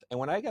And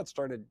when I got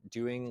started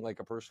doing like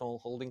a personal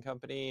holding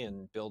company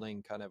and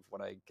building kind of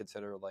what I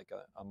consider like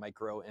a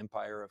micro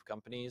empire of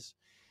companies,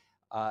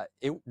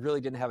 it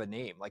really didn't have a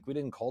name. Like we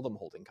didn't call them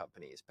holding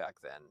companies back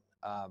then.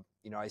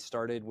 I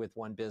started with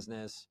one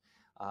business.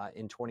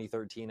 In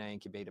 2013, I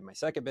incubated my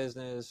second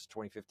business,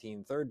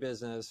 2015, third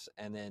business,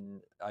 and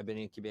then I've been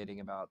incubating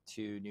about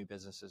 2 new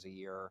businesses a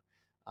year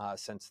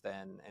since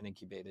then, and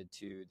incubated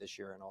 2 this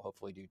year, and I'll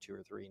hopefully do 2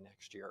 or 3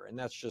 next year. And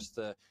that's just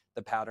the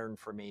pattern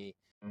for me.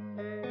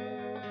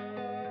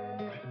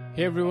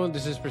 Hey everyone,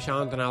 this is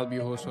Prashant and I'll be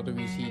your host of the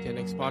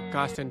VC10X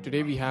podcast, and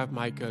today we have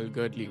Michael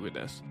Girdley with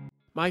us.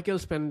 Michael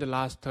spent the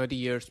last 30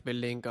 years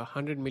building a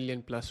 100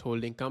 million plus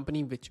holding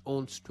company which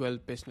owns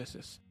 12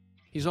 businesses.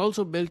 He's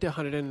also built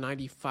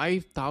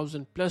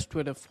 195,000 plus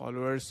Twitter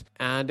followers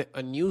and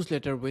a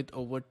newsletter with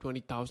over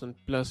 20,000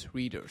 plus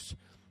readers.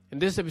 In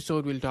this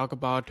episode, we'll talk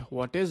about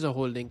what is a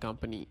holding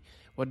company,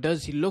 what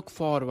does he look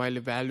for while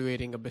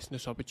evaluating a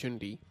business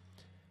opportunity,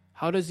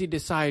 how does he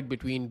decide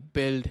between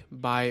build,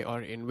 buy,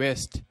 or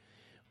invest,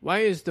 why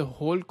is the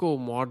holdco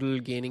model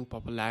gaining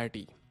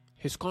popularity,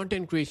 his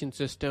content creation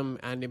system,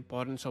 and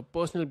importance of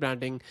personal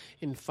branding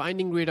in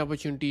finding great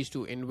opportunities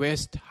to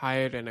invest,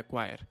 hire, and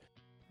acquire.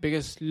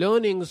 Biggest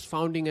learnings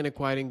founding and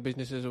acquiring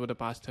businesses over the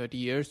past 30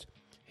 years,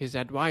 his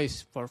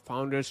advice for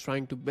founders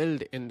trying to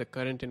build in the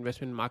current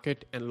investment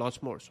market, and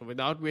lots more. So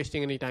without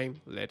wasting any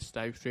time, let's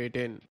dive straight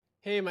in.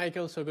 Hey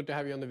Michael, so good to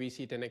have you on the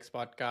VC10X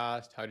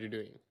podcast. How are you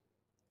doing?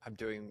 I'm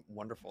doing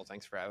wonderful.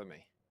 Thanks for having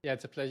me. Yeah,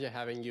 it's a pleasure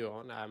having you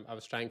on. I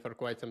was trying for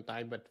quite some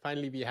time, but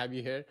finally we have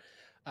you here.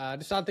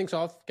 To start things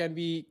off, can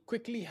we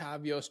quickly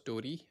have your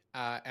story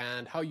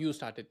and how you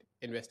started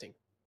investing?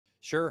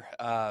 Sure.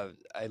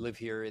 I live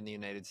here in the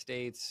United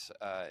States,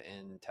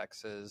 in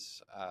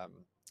Texas.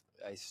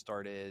 I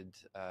started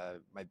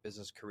my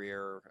business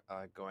career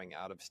going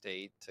out of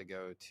state to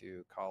go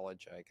to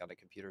college. I got a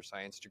computer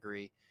science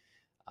degree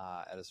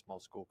at a small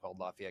school called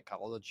Lafayette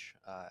College.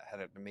 Had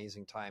an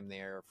amazing time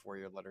there,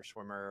 4-year letter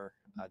swimmer,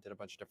 did a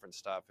bunch of different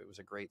stuff. It was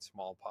a great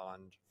small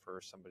pond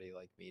for somebody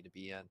like me to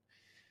be in.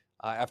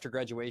 After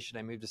graduation,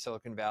 I moved to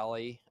Silicon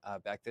Valley.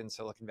 Back then,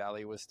 Silicon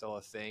Valley was still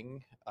a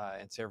thing,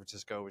 and San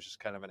Francisco was just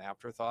kind of an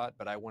afterthought,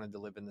 but I wanted to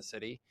live in the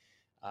city.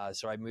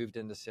 So I moved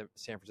into San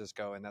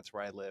Francisco, and that's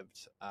where I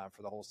lived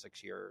for the whole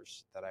 6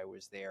 years that I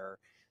was there.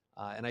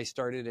 And I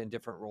started in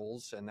different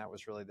roles, and that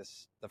was really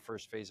the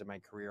first phase of my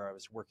career. I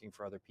was working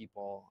for other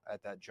people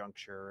at that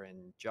juncture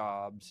in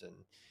jobs, and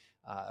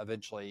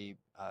eventually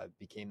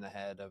became the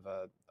head of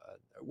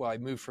I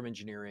moved from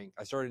engineering.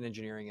 I started in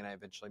engineering, and I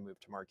eventually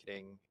moved to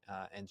marketing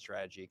and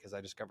strategy because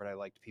I discovered I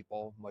liked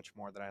people much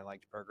more than I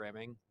liked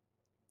programming.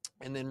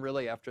 And then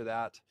really after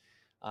that,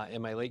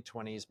 in my late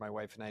 20s, my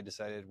wife and I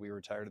decided we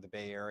were tired of the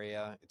Bay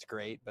Area. It's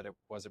great, but it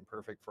wasn't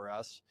perfect for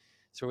us.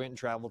 So we went and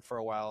traveled for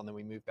a while, and then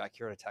we moved back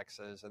here to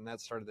Texas, and that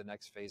started the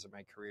next phase of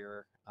my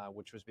career,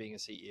 which was being a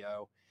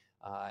CEO.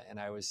 And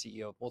I was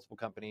CEO of multiple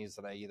companies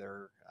that I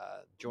either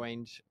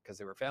joined because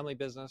they were family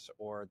business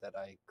or that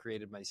I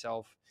created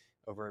myself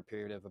over a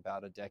period of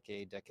about a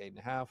decade and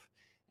a half.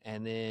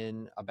 And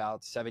then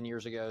about 7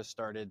 years ago,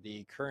 started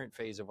the current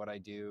phase of what I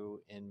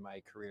do in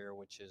my career,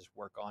 which is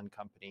work on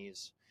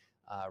companies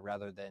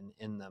rather than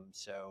in them.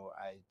 So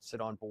I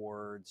sit on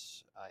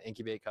boards,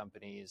 incubate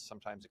companies,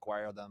 sometimes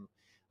acquire them,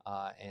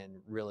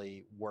 and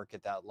really work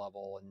at that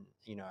level. And,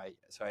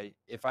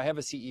 if I have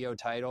a CEO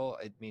title,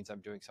 it means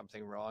I'm doing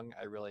something wrong.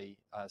 I really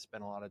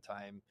spend a lot of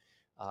time,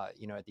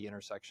 at the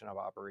intersection of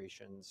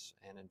operations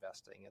and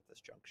investing at this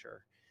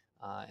juncture.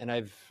 And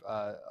I've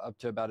up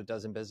to about a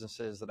dozen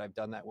businesses that I've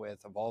done that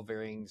with, of all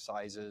varying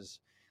sizes,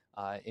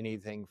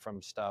 anything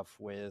from stuff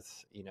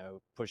with,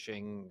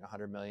 pushing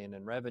 100 million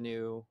in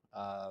revenue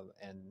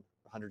and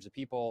hundreds of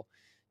people,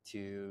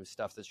 to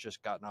stuff that's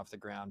just gotten off the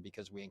ground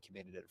because we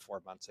incubated it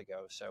 4 months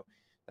ago. So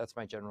that's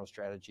my general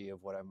strategy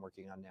of what I'm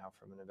working on now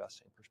from an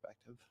investing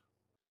perspective.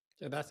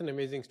 Yeah, that's an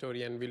amazing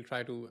story, and we'll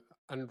try to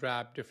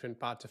unwrap different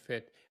parts of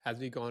it as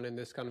we go on in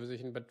this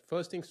conversation. But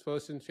first things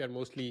first, since we are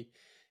mostly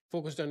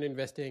focused on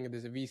investing,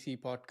 there's a VC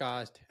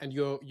podcast, and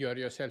you're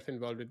yourself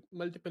involved with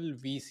multiple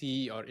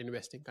VC or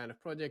investing kind of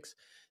projects,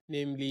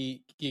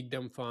 namely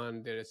Geekdom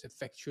Fund, there is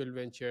Effectual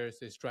Ventures,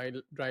 there's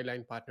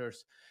Dryline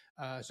Partners.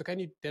 So can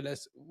you tell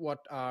us what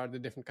are the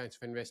different kinds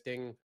of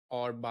investing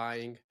or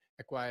buying,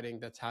 acquiring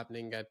that's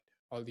happening at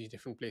all these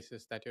different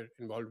places that you're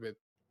involved with?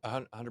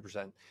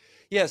 100%.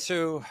 Yeah.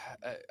 So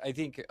I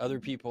think other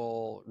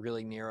people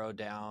really narrow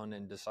down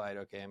and decide,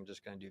 okay, I'm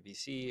just going to do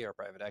VC or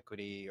private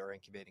equity or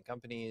incubating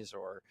companies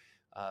or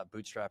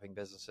bootstrapping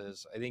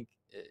businesses.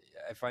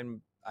 I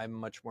find I'm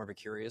much more of a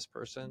curious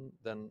person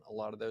than a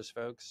lot of those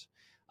folks.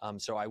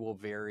 So I will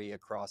vary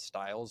across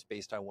styles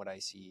based on what I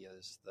see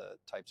as the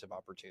types of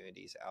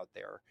opportunities out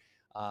there.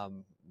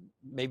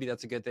 Maybe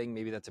that's a good thing.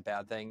 Maybe that's a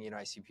bad thing.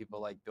 I see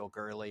people like Bill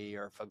Girdley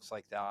or folks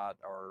like that,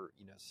 or,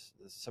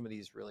 some of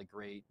these really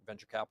great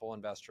venture capital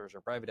investors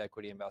or private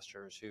equity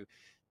investors who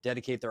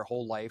dedicate their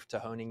whole life to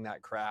honing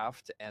that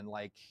craft. And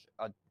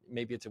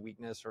maybe it's a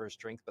weakness or a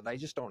strength, but I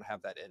just don't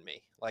have that in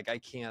me. Like I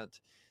can't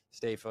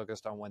stay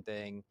focused on one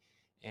thing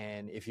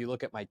And if you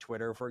look at my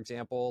Twitter, for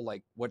example,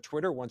 like what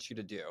Twitter wants you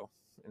to do,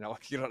 and I'll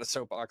get on a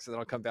soapbox and then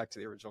I'll come back to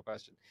the original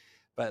question.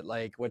 But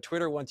like what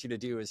Twitter wants you to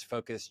do is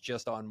focus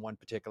just on one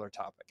particular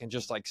topic and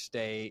just like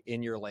stay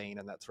in your lane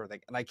and that sort of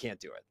thing. And I can't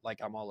do it. Like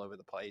I'm all over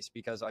the place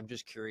because I'm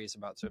just curious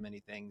about so many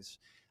things.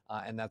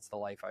 And that's the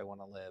life I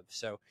want to live.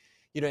 So,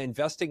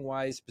 investing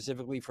wise,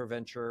 specifically for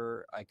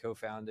venture, I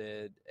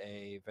co-founded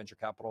a venture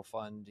capital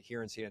fund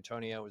here in San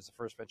Antonio. It was the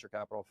first venture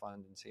capital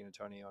fund in San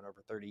Antonio in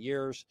over 30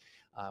 years.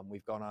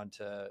 We've gone on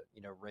to,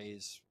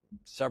 raise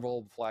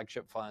several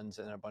flagship funds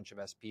and a bunch of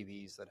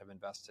SPVs that have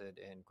invested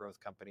in growth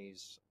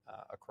companies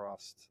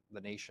across the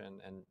nation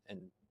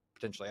and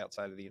potentially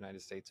outside of the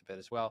United States a bit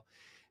as well.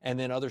 And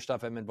then other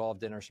stuff I'm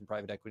involved in are some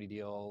private equity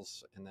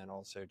deals, and then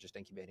also just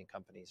incubating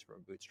companies from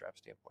a bootstrap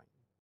standpoint.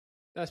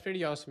 That's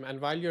pretty awesome. And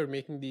while you're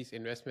making these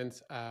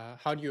investments,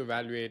 how do you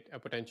evaluate a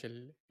potential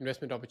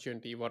investment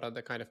opportunity? What are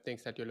the kind of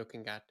things that you're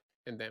looking at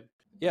in them?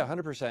 Yeah,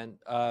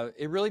 100%.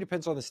 It really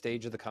depends on the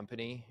stage of the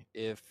company.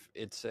 If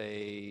it's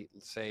say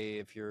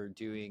if you're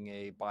doing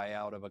a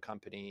buyout of a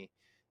company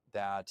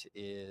that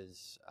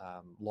is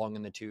long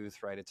in the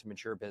tooth, right? It's a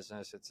mature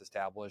business, it's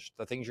established.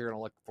 The things you're going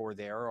to look for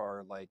there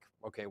are like,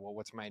 okay, well,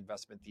 what's my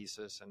investment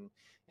thesis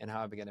and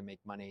how am I going to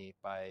make money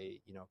by,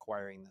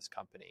 acquiring this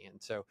company?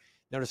 And so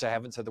notice I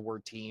haven't said the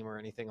word team or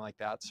anything like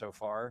that so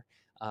far.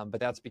 But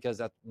that's because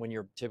when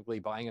you're typically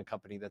buying a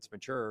company that's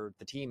mature,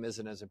 the team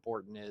isn't as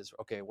important as,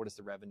 okay, what does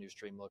the revenue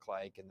stream look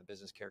like and the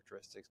business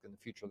characteristics and the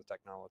future of the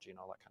technology and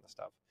all that kind of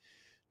stuff.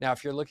 Now,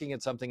 if you're looking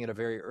at something at a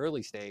very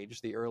early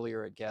stage, the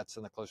earlier it gets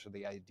and the closer to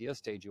the idea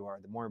stage you are,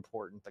 the more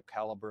important the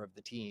caliber of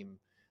the team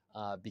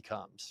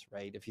becomes,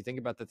 right? If you think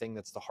about the thing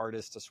that's the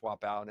hardest to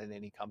swap out in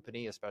any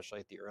company, especially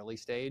at the early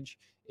stage,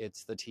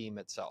 it's the team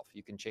itself.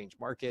 You can change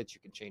markets, you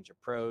can change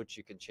approach,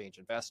 you can change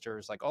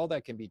investors, like all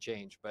that can be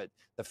changed, but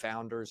the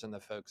founders and the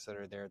folks that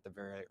are there at the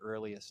very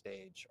earliest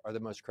stage are the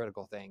most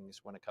critical things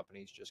when a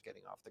company is just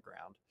getting off the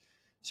ground.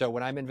 So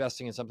when I'm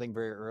investing in something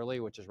very early,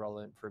 which is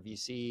relevant for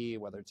VC,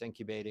 whether it's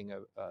incubating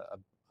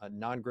a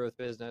non-growth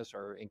business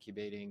or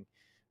incubating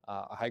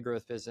a high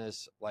growth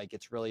business, like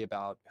it's really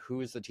about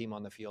who is the team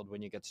on the field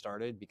when you get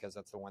started, because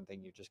that's the one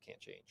thing you just can't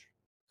change.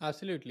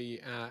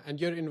 Absolutely. And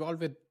you're involved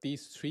with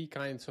these three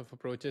kinds of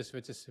approaches,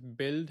 which is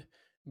build,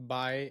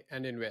 buy,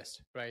 and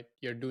invest, right?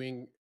 You're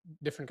doing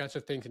different kinds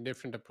of things in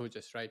different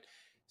approaches, right?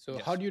 So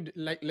Yes. how do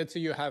you, let's say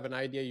you have an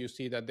idea, you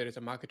see that there is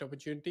a market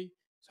opportunity.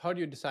 So how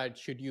do you decide,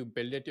 should you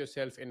build it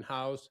yourself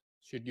in-house?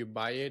 Should you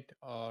buy it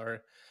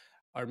or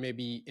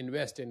maybe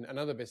invest in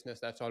another business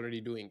that's already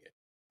doing it?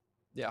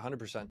 Yeah,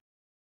 100%.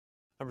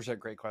 100%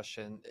 great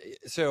question.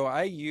 So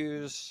I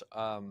use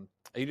an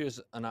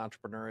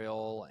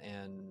entrepreneurial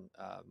and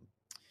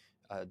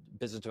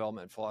business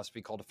development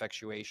philosophy called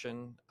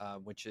effectuation,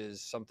 which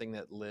is something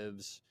that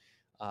lives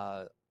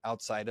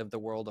outside of the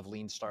world of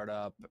lean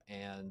startup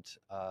and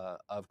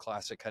of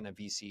classic kind of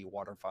VC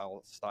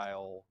waterfall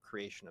style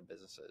creation of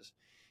businesses.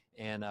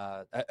 And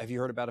have you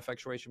heard about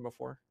effectuation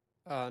before?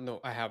 No,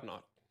 I have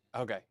not.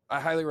 Okay. I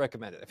highly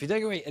recommend it. If you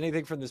take away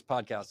anything from this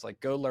podcast,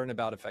 like go learn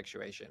about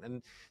effectuation.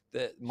 And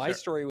my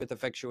story with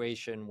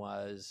effectuation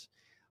was,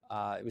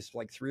 it was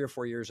like 3 or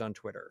 4 years on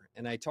Twitter.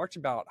 And I talked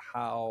about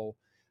how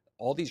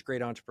all these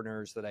great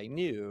entrepreneurs that I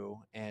knew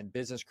and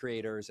business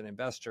creators and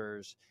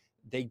investors,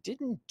 they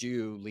didn't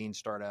do lean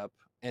startup.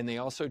 And they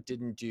also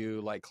didn't do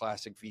like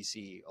classic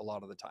VC a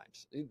lot of the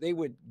times. They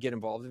would get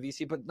involved in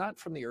VC, but not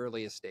from the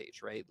earliest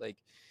stage, right? Like,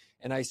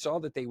 and I saw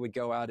that they would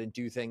go out and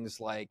do things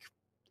like,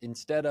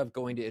 instead of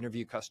going to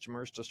interview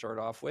customers to start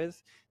off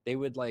with, they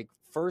would like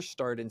first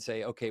start and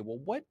say, okay, well,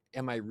 what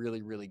am I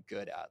really, really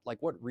good at?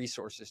 Like, what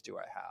resources do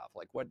I have?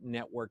 Like, what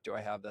network do I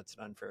have that's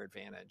an unfair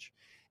advantage?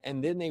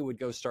 And then they would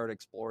go start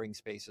exploring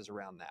spaces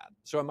around that.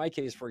 So in my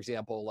case, for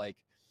example, like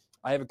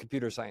I have a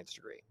computer science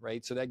degree,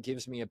 right? So that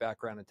gives me a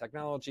background in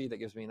technology, that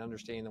gives me an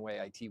understanding of the way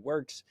IT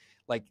works.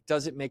 Like,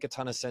 does it make a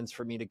ton of sense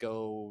for me to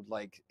go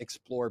like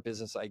explore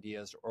business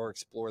ideas or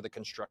explore the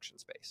construction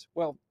space?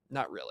 Well,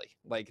 not really.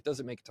 Like, it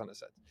doesn't make a ton of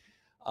sense.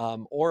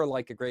 Or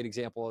like a great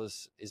example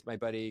is my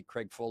buddy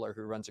Craig Fuller,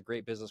 who runs a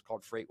great business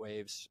called Freight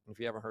Waves.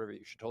 If you haven't heard of it,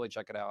 you should totally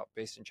check it out,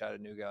 based in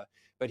Chattanooga.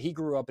 But he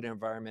grew up in an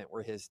environment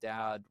where his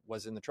dad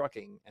was in the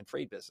trucking and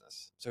freight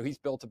business. So he's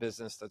built a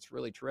business that's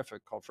really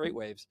terrific called Freight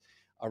Waves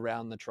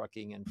around the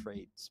trucking and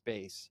freight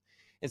space.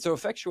 And so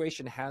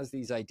effectuation has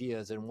these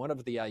ideas. And one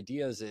of the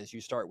ideas is you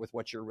start with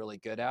what you're really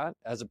good at,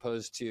 as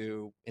opposed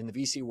to in the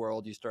VC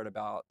world, you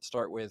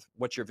start with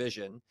what's your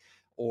vision,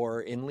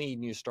 or in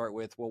lean, you start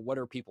with, well, what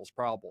are people's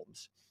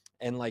problems?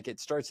 And like, it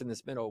starts in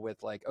this middle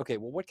with like, okay,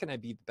 well, what can I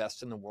be the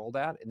best in the world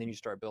at? And then you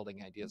start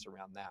building ideas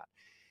around that.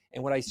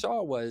 And what I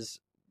saw was,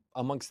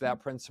 amongst that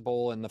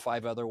principle and the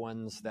 5 other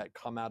ones that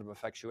come out of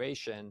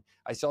effectuation,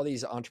 I saw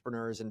these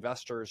entrepreneurs,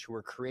 investors who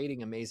were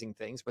creating amazing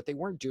things, but they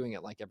weren't doing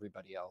it like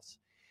everybody else.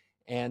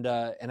 And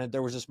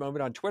there was this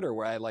moment on Twitter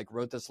where I like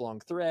wrote this long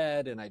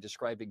thread and I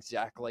described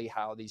exactly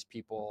how these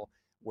people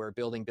were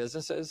building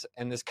businesses,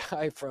 and this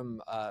guy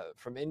from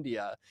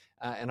India,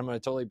 and I'm going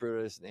to totally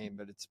brutal his name,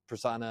 but it's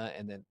Prasanna,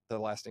 and then the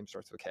last name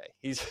starts with K.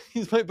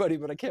 He's my buddy,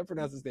 but I can't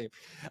pronounce his name.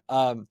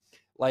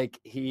 Like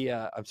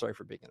I'm sorry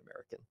for being an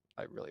American.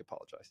 I really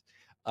apologize.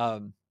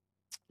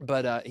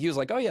 But he was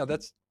like, oh yeah,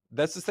 that's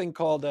this thing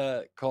called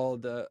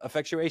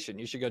effectuation.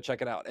 You should go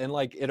check it out. And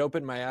like, it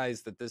opened my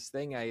eyes that this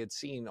thing I had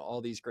seen all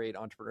these great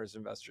entrepreneurs,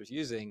 investors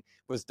using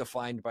was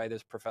defined by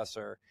this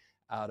professor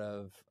out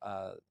of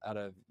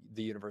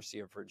the University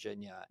of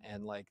Virginia.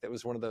 And like, that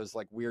was one of those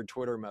like weird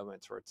Twitter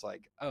moments where it's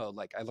like, oh,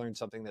 like I learned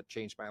something that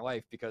changed my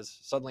life, because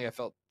suddenly I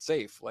felt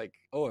safe. Like,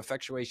 oh,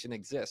 effectuation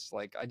exists.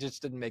 Like, I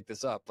just didn't make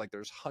this up. Like,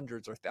 there's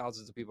hundreds or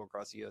thousands of people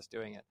across the US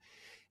doing it.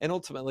 And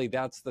ultimately,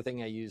 that's the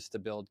thing I use to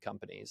build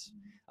companies.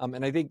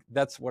 And I think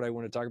that's what I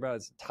want to talk about.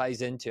 Is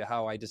ties into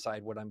how I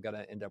decide what I'm going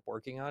to end up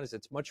working on. Is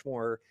it's much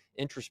more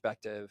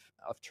introspective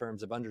of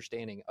terms of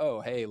understanding. Oh,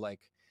 hey, like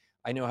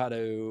I know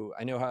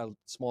how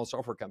small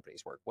software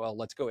companies work. Well,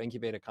 let's go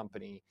incubate a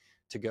company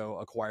to go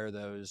acquire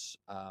those.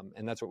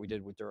 And that's what we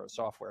did with Duro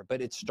Software. But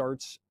it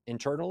starts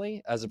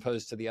internally, as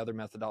opposed to the other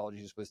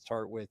methodologies, which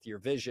start with your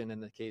vision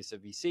in the case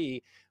of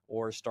VC,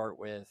 or start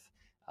with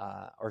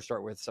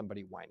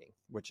somebody whining,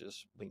 which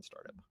is lean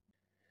startup.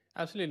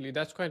 Absolutely.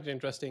 That's quite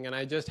interesting. And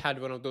I just had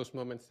one of those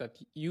moments that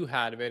you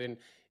had wherein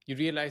you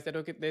realize that,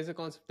 okay, there's a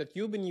concept that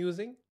you've been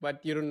using,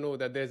 but you don't know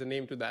that there's a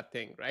name to that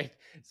thing, right?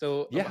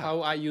 So Yeah. How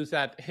I use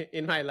that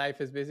in my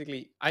life is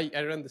basically, I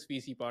run this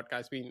VC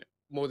podcast, been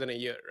more than a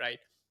year, right?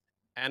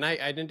 And I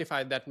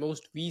identified that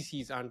most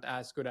VCs aren't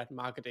as good at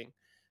marketing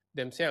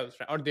themselves,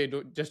 right? Or they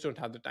just don't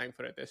have the time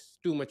for it. There's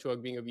too much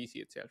work being a VC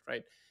itself,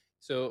 right?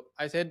 So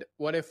I said,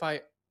 what if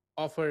I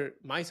offer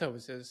my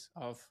services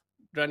of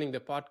running the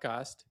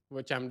podcast,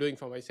 which I'm doing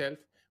for myself,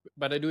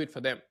 but I do it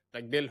for them.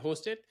 Like, they'll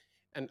host it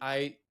and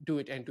I do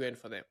it end to end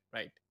for them,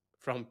 right?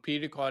 From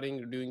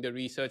pre-recording, doing the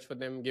research for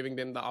them, giving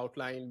them the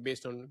outline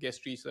based on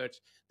guest research.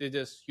 They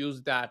just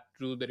use that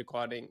through the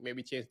recording,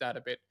 maybe change that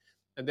a bit.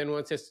 And then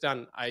once it's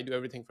done, I do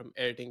everything from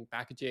editing,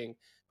 packaging,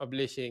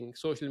 publishing,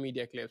 social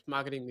media clips,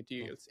 marketing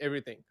materials,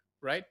 everything,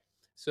 right?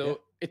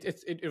 So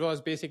it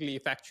was basically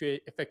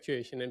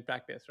effectuation in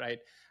practice, right?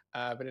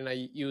 But then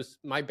I use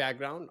my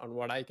background on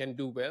what I can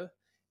do well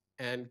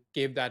and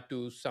gave that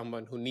to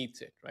someone who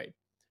needs it, right?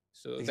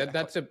 So Exactly.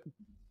 That's a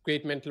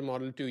great mental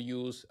model to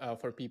use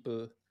for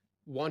people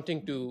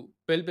wanting to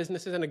build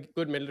businesses, and a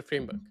good mental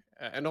framework.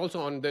 And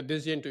also on the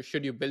decision to,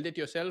 should you build it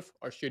yourself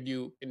or should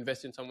you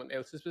invest in someone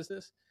else's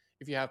business?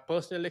 If you have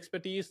personal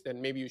expertise,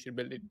 then maybe you should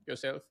build it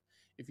yourself.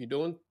 If you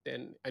don't,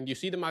 then, and you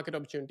see the market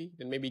opportunity,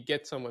 then maybe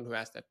get someone who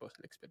has that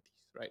personal expertise,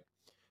 right?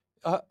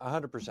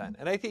 100%.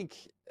 And I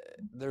think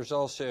there's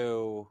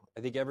also,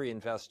 I think every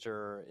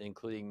investor,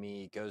 including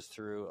me, goes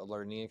through a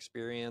learning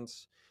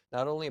experience,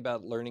 not only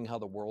about learning how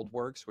the world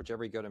works, which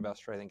every good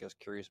investor I think is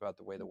curious about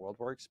the way the world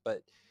works,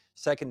 but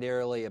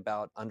secondarily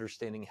about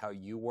understanding how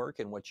you work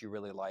and what you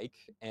really like.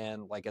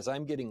 And like, as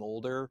I'm getting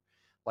older,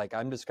 like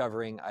I'm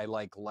discovering I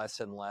like less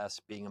and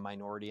less being a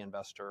minority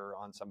investor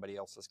on somebody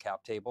else's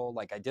cap table.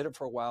 Like, I did it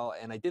for a while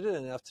and I did it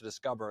enough to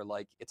discover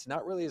like it's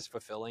not really as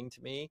fulfilling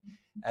to me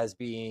as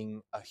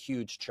being a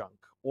huge chunk,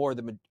 or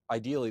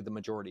ideally the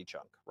majority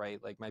chunk,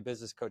 right? Like, my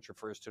business coach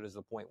refers to it as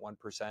the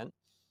 0.1%.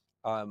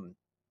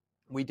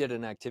 We did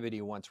an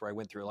activity once where I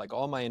went through like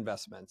all my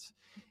investments,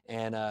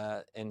 and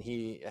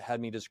he had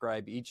me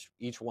describe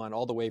each one,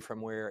 all the way from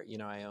where, you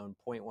know, I own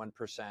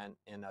 0.1%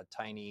 in a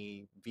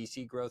tiny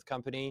VC growth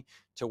company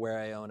to where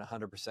I own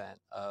 100%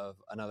 of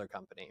another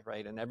company,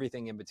 right? And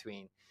everything in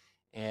between.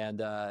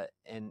 And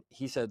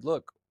he said,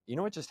 look, you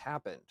know what just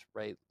happened,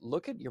 right?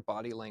 Look at your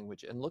body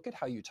language and look at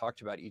how you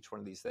talked about each one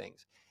of these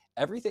things.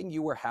 Everything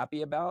you were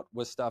happy about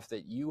was stuff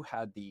that you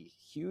had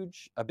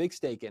a big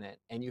stake in it,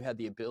 and you had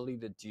the ability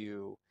to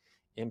do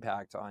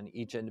impact on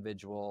each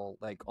individual,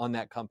 like on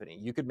that company.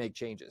 You could make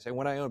changes. And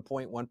when I own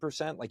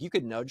 0.1%, like, you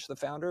could nudge the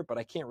founder, but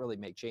I can't really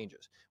make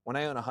changes. When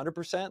I own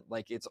 100%,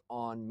 like, it's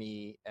on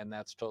me, and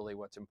that's totally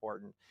what's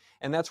important.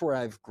 And that's where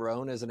I've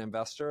grown as an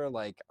investor.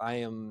 Like,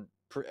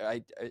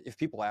 if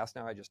people ask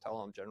now, I just tell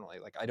them generally,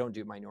 like, I don't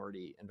do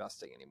minority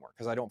investing anymore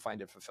because I don't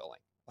find it fulfilling.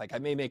 Like,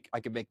 I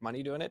could make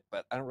money doing it,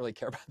 but I don't really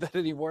care about that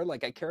anymore.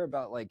 Like, I care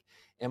about, like,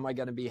 am I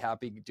going to be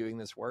happy doing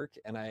this work?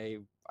 And I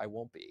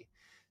won't be.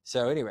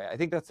 So anyway, I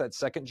think that's that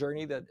second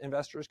journey that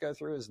investors go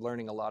through, is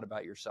learning a lot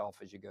about yourself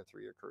as you go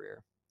through your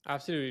career.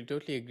 Absolutely.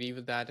 Totally agree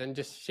with that. And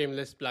just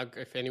shameless plug,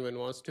 if anyone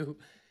wants to,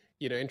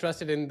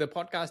 interested in the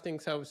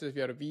podcasting services, if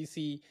you're a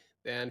VC,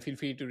 then feel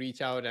free to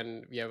reach out.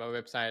 And we have our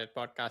website at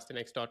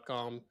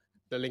podcast10x.com.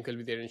 The link will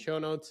be there in show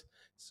notes.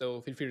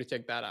 So feel free to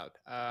check that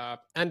out.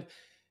 And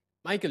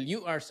Michael,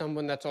 you are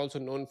someone that's also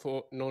known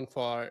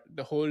for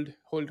the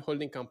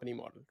holding company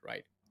model,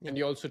 right? And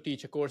you also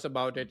teach a course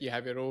about it. You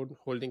have your own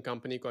holding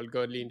company called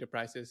Girdley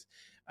Enterprises,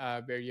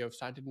 where you have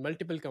started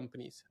multiple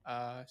companies.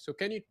 So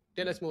can you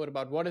tell us more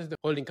about what is the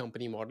holding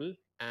company model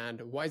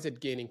and why is it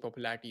gaining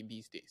popularity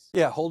these days?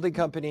 Yeah, holding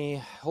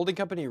company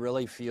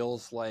really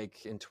feels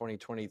like in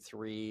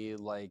 2023,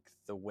 like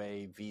the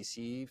way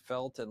VC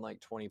felt in like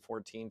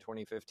 2014,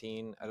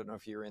 2015. I don't know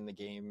if you were in the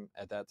game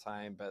at that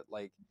time, but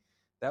like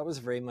that was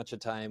very much a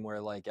time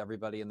where like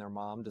everybody and their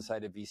mom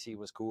decided VC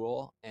was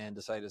cool and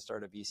decided to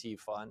start a VC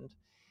fund.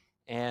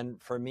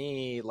 And for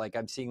me, like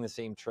I'm seeing the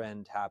same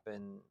trend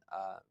happen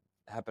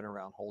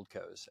around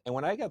holdcos. And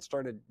when I got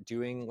started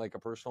doing like a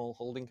personal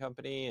holding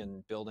company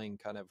and building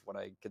kind of what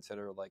I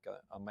consider like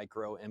a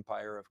micro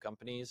empire of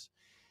companies,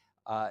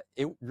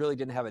 it really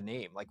didn't have a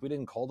name. Like we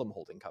didn't call them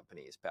holding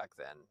companies back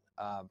then.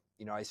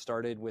 I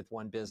started with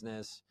one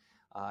business.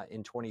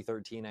 In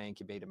 2013, I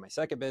incubated my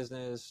second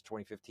business,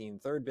 2015,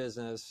 third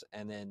business,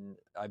 and then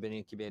I've been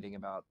incubating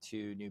about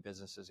 2 new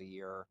businesses a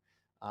year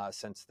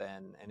since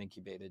then, and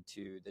incubated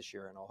 2 this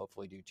year, and I'll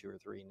hopefully do 2 or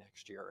 3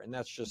 next year. And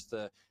that's just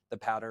the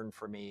pattern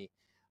for me.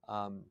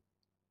 Um,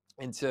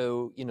 and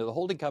so, the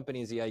holding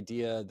company is the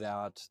idea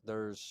that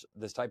there's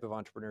this type of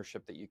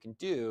entrepreneurship that you can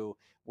do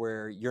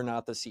where you're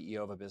not the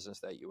CEO of a business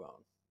that you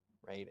own,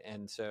 right?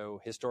 And so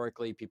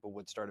historically, people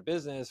would start a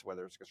business,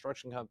 whether it's a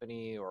construction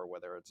company or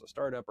whether it's a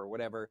startup or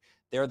whatever,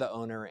 they're the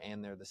owner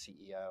and they're the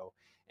CEO.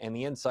 And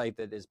the insight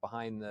that is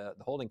behind the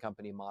holding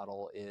company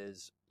model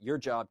is your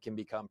job can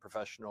become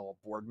professional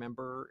board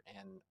member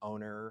and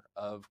owner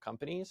of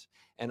companies,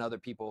 and other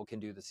people can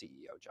do the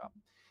CEO job.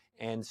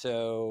 And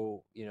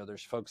so,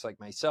 there's folks like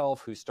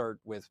myself who start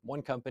with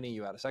one company,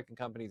 you add a second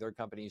company, third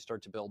company, you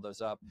start to build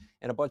those up,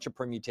 and a bunch of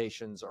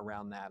permutations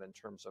around that in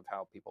terms of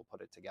how people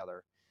put it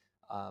together.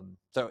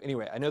 So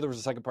anyway, I know there was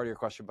a second part of your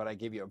question, but I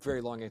gave you a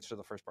very long answer to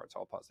the first part, so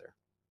I'll pause there.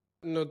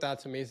 No,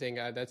 that's amazing.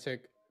 That's a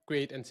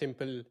great and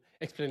simple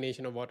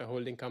explanation of what a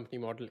holding company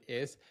model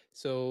is.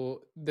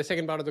 So the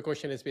second part of the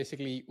question is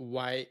basically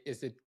why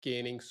is it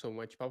gaining so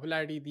much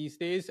popularity these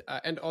days?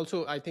 And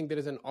also, I think there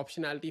is an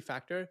optionality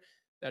factor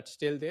that's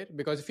still there,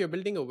 because if you're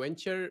building a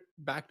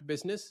venture-backed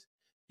business,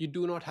 you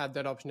do not have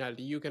that optionality.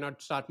 You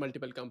cannot start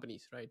multiple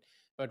companies, right?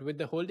 But with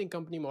the holding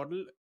company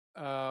model,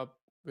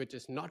 which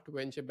is not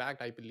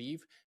venture-backed, I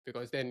believe,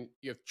 because then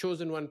you've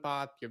chosen one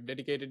path, you've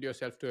dedicated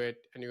yourself to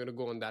it, and you're going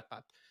to go on that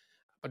path.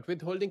 But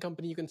with holding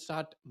company, you can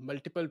start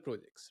multiple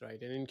projects,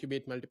 right? And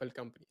incubate multiple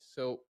companies.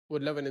 So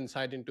would love an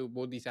insight into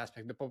both these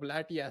aspects, the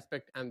popularity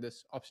aspect and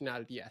this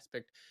optionality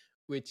aspect,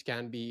 which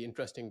can be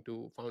interesting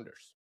to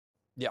founders.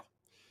 Yeah.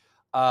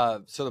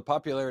 So the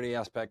popularity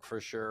aspect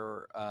for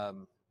sure.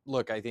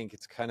 Look, I think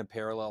it's kind of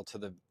parallel to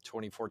the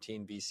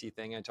 2014 VC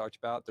thing I talked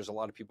about. There's a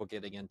lot of people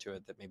getting into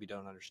it that maybe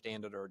don't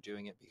understand it or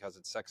doing it because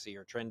it's sexy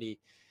or trendy.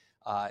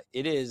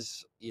 It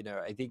is,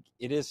 I think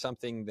it is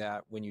something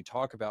that when you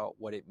talk about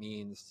what it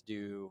means to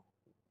do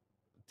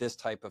this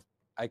type of,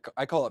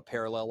 I call it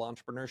parallel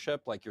entrepreneurship,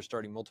 like you're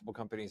starting multiple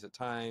companies at a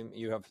time,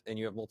 you have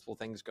multiple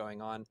things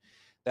going on.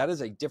 That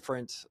is a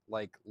different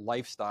like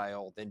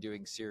lifestyle than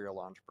doing serial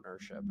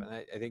entrepreneurship. And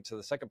I think to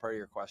the second part of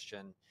your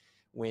question,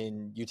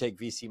 when you take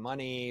VC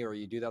money or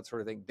you do that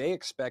sort of thing, they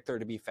expect there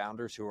to be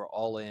founders who are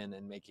all in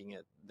and making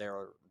it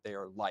their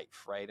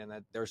life, right? And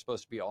that they're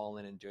supposed to be all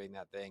in and doing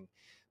that thing.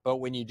 But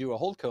when you do a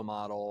holdco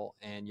model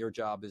and your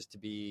job is to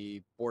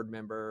be board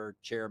member,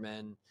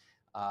 chairman,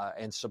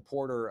 and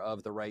supporter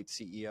of the right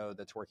CEO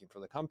that's working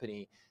for the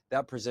company,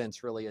 that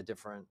presents really a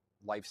different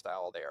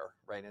lifestyle there,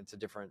 right? And it's a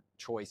different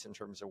choice in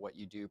terms of what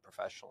you do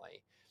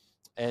professionally.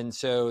 And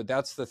so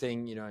that's the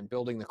thing, in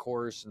building the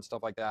course and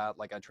stuff like that,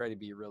 like I try to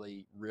be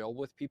really real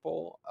with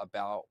people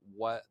about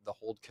what the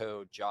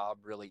holdco job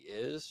really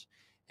is.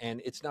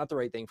 And it's not the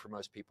right thing for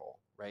most people,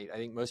 right? I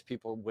think most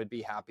people would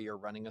be happier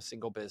running a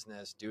single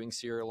business, doing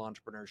serial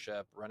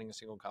entrepreneurship, running a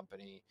single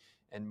company,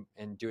 and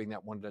doing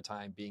that one at a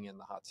time, being in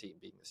the hot seat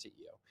and being the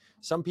CEO.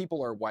 Some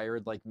people are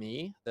wired like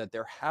me, that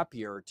they're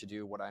happier to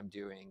do what I'm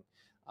doing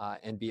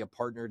and be a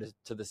partner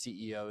to the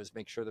CEOs,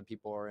 make sure that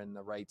people are in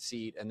the right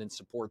seat, and then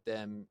support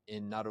them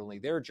in not only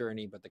their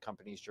journey, but the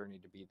company's journey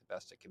to be the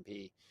best it can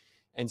be.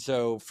 And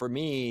so for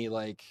me,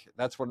 like,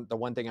 that's the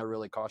one thing I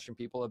really caution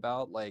people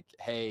about, like,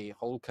 hey,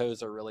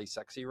 holdcos are really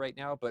sexy right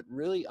now, but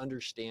really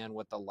understand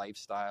what the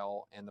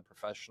lifestyle and the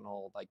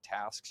professional like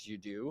tasks you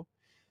do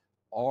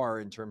are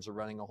in terms of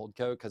running a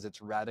holdco, because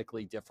it's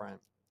radically different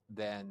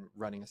than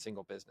running a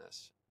single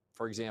business.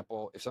 For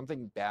example, if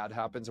something bad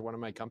happens in one of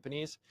my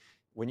companies,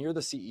 when you're the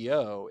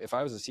CEO, if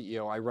I was a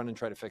CEO, I run and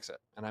try to fix it,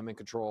 and I'm in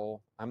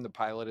control. I'm the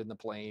pilot in the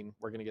plane.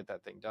 We're going to get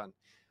that thing done.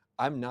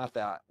 I'm not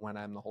that when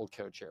I'm the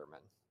holdco chairman,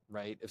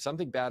 right? If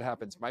something bad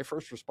happens, my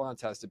first response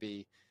has to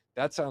be,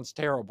 that sounds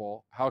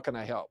terrible. How can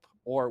I help?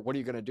 Or what are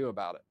you going to do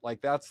about it?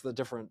 Like, that's the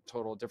different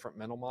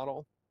mental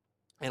model.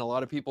 And a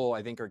lot of people,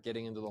 I think, are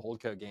getting into the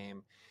holdco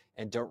game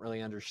and don't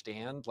really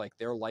understand, like,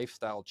 their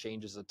lifestyle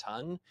changes a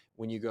ton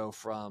when you go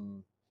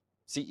from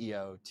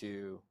CEO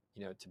to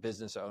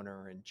business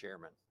owner and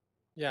chairman.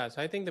 Yeah,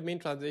 so I think the main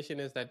transition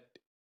is that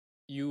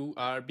you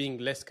are being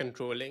less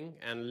controlling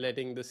and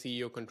letting the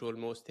CEO control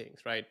most things,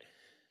 right?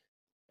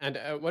 And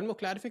one more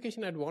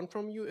clarification I'd want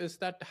from you is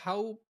that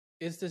how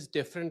is this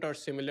different or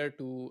similar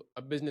to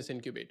a business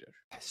incubator?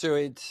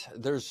 So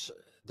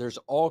there's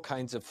all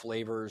kinds of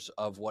flavors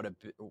of what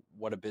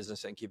a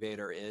business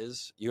incubator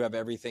is. You have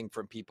everything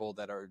from people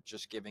that are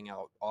just giving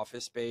out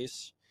office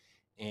space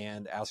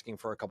and asking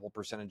for a couple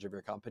percentage of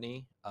your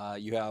company.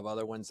 You have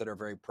other ones that are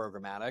very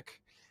programmatic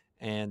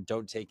and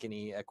don't take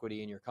any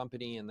equity in your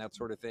company and that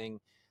sort of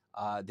thing.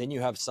 Then you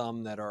have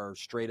some that are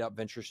straight up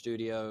venture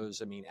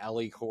studios. I mean,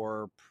 Ellie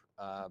Corp,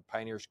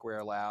 Pioneer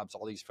Square Labs,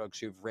 all these folks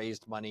who've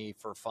raised money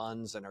for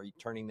funds and are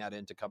turning that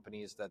into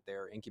companies that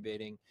they're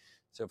incubating.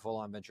 So full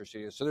on venture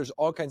studios. So there's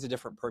all kinds of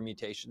different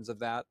permutations of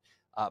that.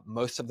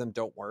 Most of them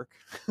don't work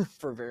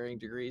for varying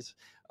degrees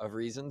of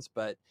reasons,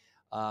 but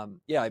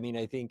yeah, I mean,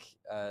 I think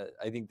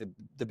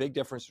the big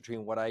difference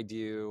between what I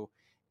do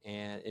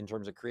and in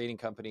terms of creating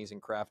companies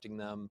and crafting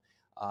them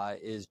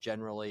is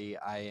generally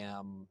I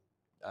am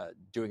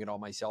doing it all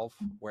myself,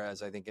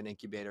 whereas I think an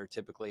incubator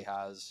typically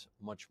has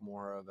much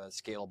more of a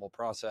scalable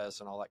process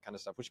and all that kind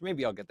of stuff, which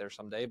maybe I'll get there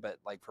someday. But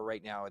like for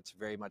right now, it's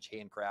very much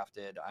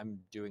handcrafted. I'm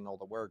doing all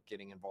the work,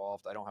 getting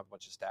involved. I don't have a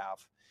bunch of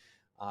staff.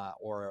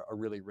 Or a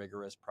really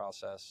rigorous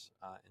process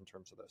in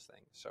terms of those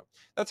things. So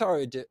that's how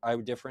I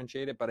would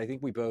differentiate it. But I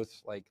think we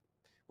both, like,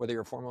 whether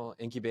you're a formal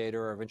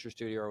incubator or a venture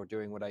studio or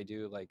doing what I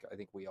do, like I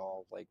think we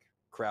all like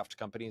craft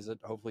companies that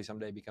hopefully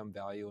someday become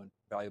valuable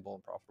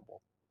and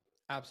profitable.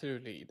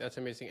 Absolutely, that's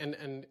amazing.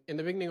 And in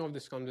the beginning of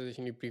this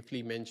conversation, you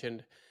briefly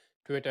mentioned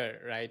Twitter,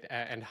 right?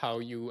 And how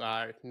you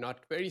are not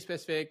very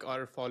specific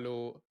or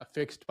follow a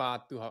fixed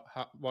path to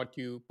what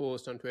you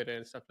post on Twitter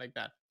and stuff like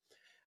that.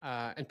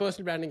 And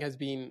personal branding has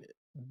been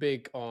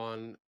big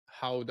on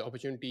how the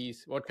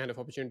opportunities, what kind of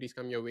opportunities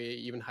come your way,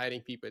 even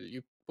hiring people.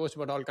 You post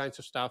about all kinds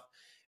of stuff,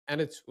 and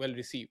it's well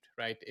received,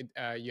 right?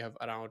 You have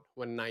around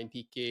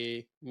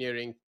 190K,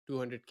 nearing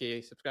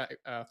 200K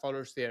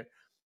followers there.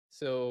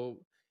 So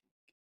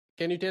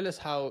can you tell us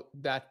how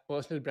that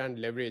personal brand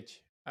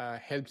leverage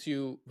helps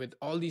you with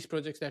all these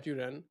projects that you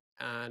run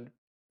and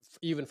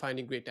even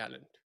finding great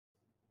talent?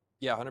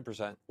 Yeah,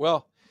 100%.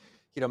 Well,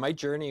 my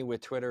journey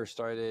with Twitter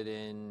started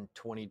in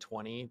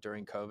 2020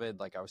 during COVID.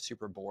 Like I was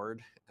super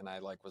bored and I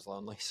like was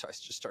lonely. So I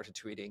just started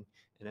tweeting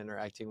and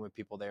interacting with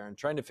people there and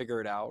trying to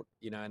figure it out,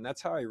 and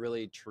that's how I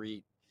really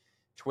treat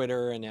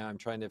Twitter. And now I'm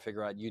trying to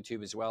figure out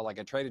YouTube as well. Like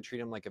I try to treat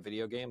them like a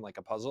video game, like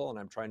a puzzle, and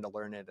I'm trying to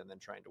learn it and then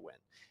trying to win.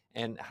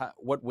 And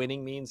what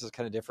winning means is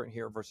kind of different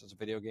here versus a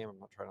video game. I'm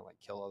not trying to like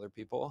kill other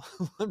people.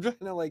 I'm trying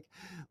to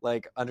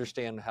like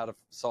understand how to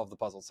solve the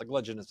puzzle. It's like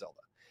Legend of Zelda.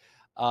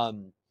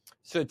 Um,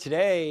 so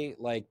today,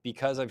 like,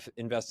 because I've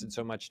invested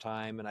so much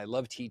time and I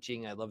love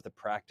teaching, I love the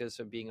practice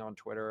of being on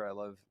Twitter. I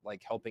love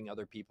like helping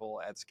other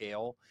people at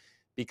scale.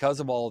 Because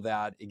of all of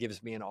that, it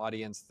gives me an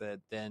audience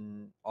that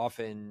then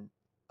often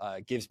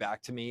gives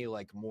back to me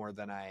like more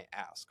than I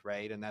ask.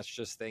 Right. And that's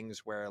just things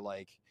where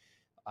like,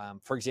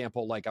 for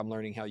example, like I'm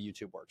learning how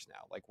YouTube works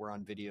now. Like we're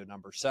on video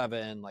number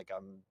 7, like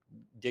I'm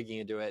digging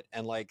into it.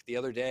 And like the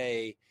other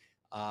day,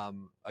 a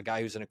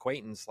guy who's an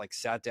acquaintance like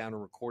sat down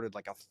and recorded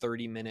like a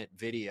 30-minute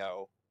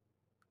video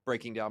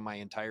breaking down my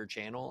entire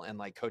channel and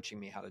like coaching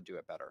me how to do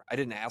it better. I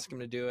didn't ask him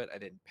to do it. I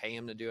didn't pay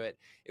him to do it.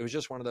 It was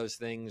just one of those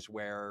things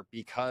where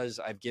because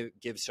I've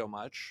give so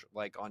much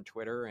like on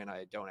Twitter and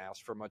I don't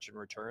ask for much in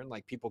return,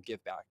 like people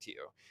give back to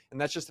you.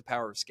 And that's just the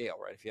power of scale,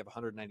 right? If you have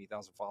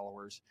 190,000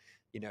 followers,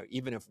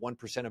 even if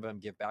 1% of them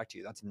give back to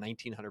you, that's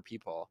 1,900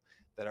 people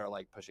that are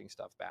like pushing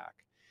stuff back.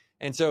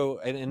 And so,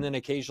 and then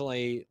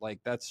occasionally, like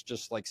that's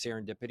just like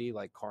serendipity,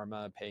 like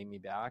karma paying me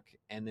back.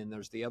 And then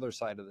there's the other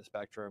side of the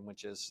spectrum,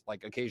 which is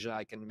like occasionally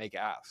I can make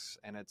asks,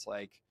 and it's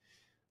like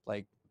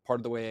part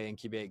of the way I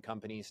incubate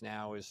companies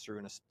now is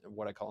through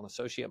what I call an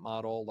associate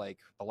model. Like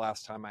the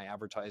last time I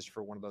advertised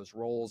for one of those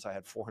roles, I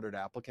had 400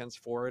 applicants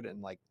for it,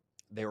 and like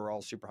they were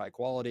all super high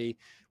quality.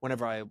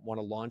 Whenever I want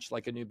to launch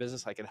like a new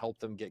business, I can help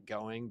them get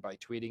going by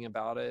tweeting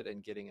about it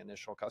and getting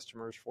initial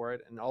customers for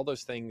it, and all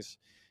those things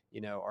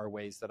are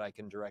ways that I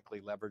can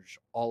directly leverage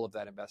all of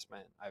that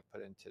investment I've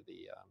put into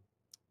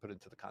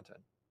the content.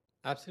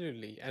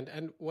 Absolutely.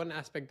 And one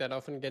aspect that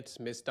often gets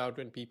missed out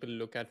when people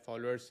look at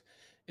followers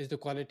is the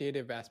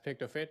qualitative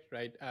aspect of it,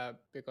 right?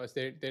 Because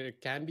there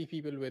can be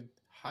people with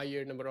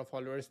higher number of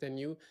followers than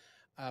you,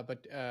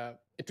 but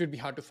it would be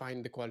hard to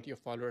find the quality of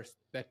followers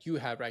that you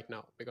have right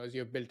now because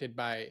you've built it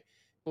by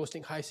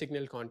posting high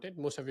signal content.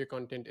 Most of your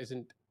content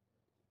isn't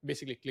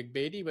basically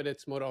clickbaity, but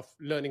it's more of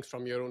learnings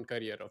from your own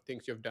career of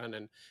things you've done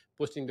and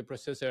posting the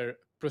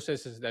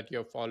processes that you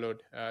have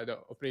followed, the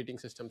operating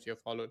systems you have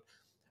followed,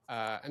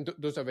 and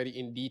those are very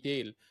in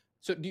detail.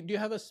 So do you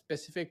have a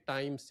specific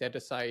time set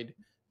aside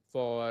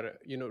for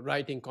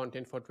writing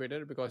content for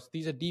Twitter? Because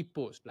these are deep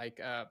posts like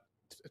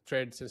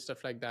threads and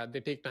stuff like that. They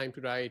take time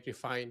to write,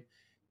 refine.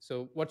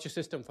 So what's your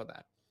system for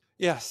that?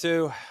 Yeah.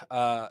 So,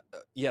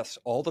 yes,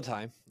 all the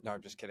time. No,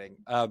 I'm just kidding.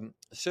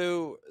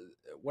 So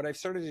what I've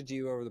started to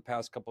do over the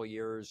past couple of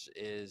years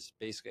is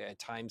basically I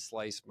time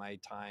slice my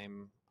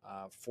time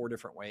 4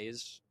 different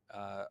ways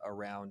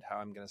around how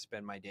I'm going to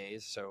spend my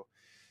days. So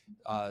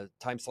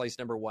Time slice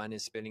number one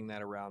is spinning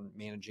that around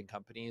managing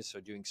companies. So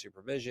doing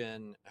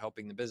supervision,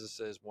 helping the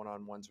businesses,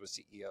 one-on-ones with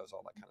CEOs,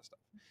 all that kind of stuff.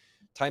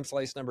 Time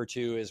slice number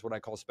two is what I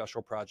call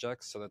special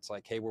projects. So that's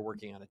like, hey, we're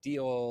working on a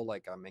deal,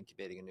 like I'm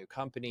incubating a new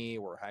company,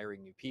 we're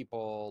hiring new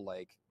people,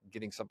 like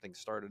getting something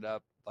started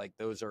up. Like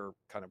those are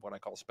kind of what I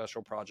call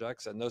special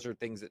projects. And those are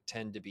things that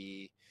tend to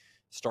be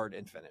start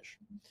and finish.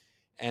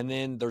 And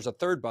then there's a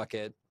third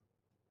bucket,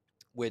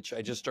 which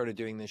I just started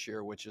doing this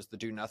year, which is the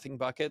do nothing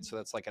bucket. So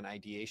that's like an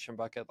ideation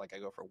bucket. Like I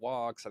go for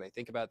walks and I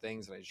think about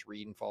things and I just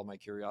read and follow my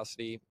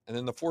curiosity. And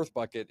then the fourth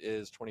bucket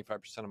is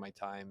 25% of my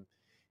time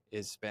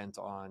is spent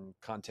on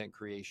content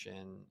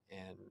creation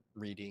and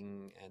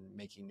reading and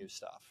making new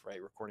stuff,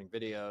 right? Recording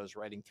videos,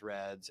 writing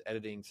threads,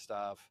 editing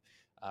stuff,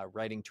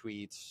 writing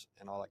tweets,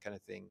 and all that kind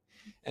of thing.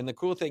 And the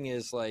cool thing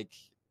is, like,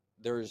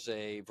 there's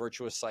a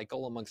virtuous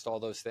cycle amongst all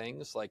those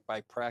things. Like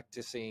by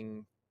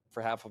practicing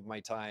for half of my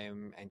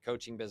time and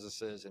coaching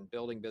businesses and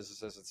building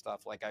businesses and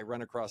stuff, like I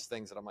run across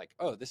things that I'm like,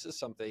 oh, this is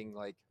something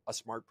like a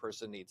smart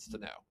person needs to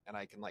know. And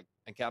I can like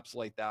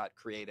encapsulate that,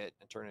 create it,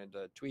 and turn it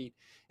into a tweet.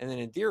 And then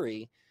in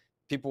theory,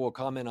 people will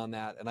comment on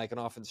that, and I can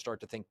often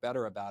start to think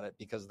better about it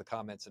because of the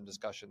comments and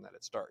discussion that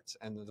it starts.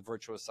 And the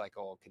virtuous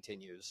cycle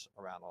continues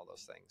around all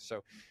those things.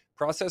 So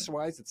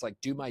process-wise, it's like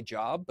do my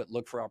job, but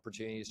look for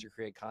opportunities to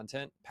create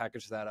content,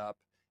 package that up,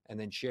 and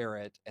then share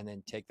it, and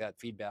then take that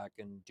feedback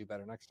and do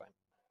better next time.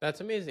 That's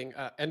amazing.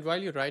 And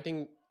while you're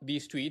writing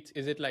these tweets,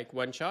 is it like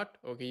one shot?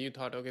 Okay, you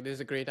thought, okay, this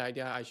is a great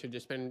idea. I should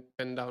just pen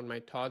down my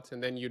thoughts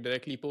and then you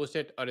directly post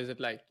it? Or is it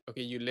like,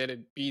 okay, you let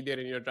it be there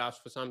in your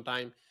drafts for some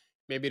time,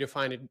 maybe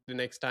refine it the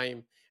next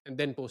time, and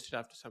then post it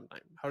after some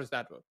time? How does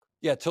that work?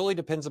 Yeah, it totally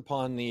depends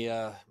upon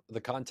the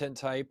content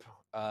type.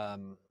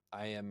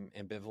 I am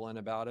ambivalent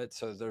about it.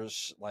 So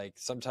there's like,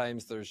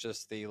 sometimes there's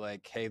just the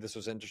like, hey, this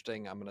was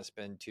interesting, I'm going to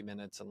spend 2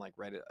 minutes and like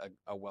write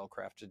a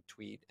well-crafted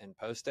tweet and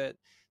post it.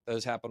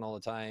 Those happen all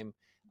the time.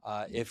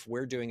 If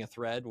we're doing a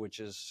thread, which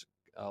is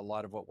a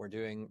lot of what we're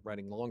doing,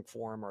 writing long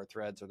form or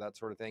threads or that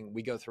sort of thing,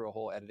 we go through a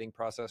whole editing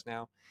process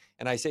now.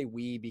 And I say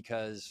we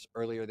because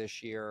earlier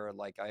this year,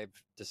 like I've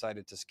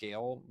decided to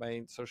scale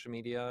my social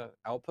media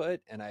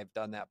output, and I've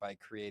done that by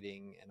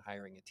creating and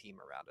hiring a team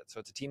around it. So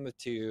it's a team of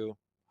 2,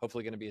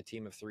 hopefully going to be a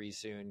team of 3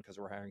 soon, because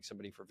we're hiring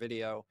somebody for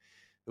video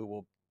who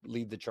will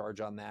lead the charge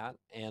on that.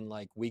 And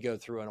like we go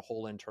through a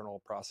whole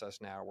internal process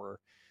now where,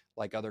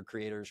 like other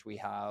creators, we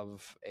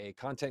have a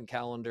content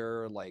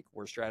calendar, like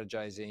we're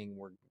strategizing,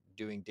 we're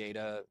doing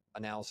data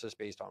analysis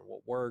based on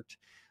what worked.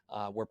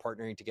 We're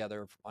partnering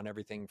together on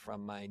everything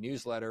from my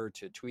newsletter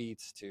to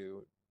tweets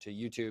to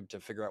YouTube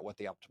to figure out what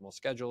the optimal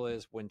schedule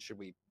is. When should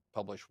we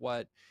publish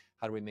what?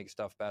 How do we make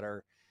stuff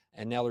better?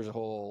 And now there's a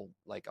whole,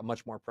 like a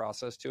much more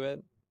process to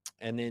it.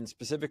 And then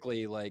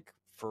specifically like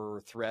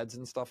for threads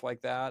and stuff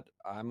like that,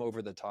 I'm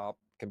over the top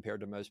compared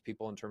to most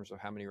people in terms of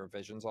how many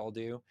revisions I'll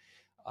do.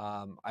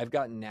 I've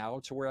gotten now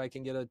to where I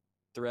can get a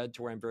thread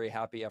to where I'm very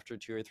happy after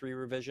 2 or 3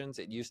 revisions.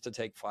 It used to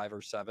take 5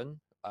 or 7,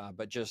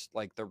 but just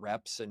like the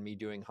reps and me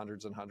doing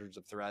hundreds and hundreds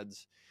of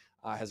threads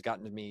has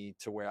gotten to me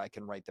to where I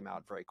can write them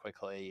out very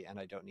quickly, and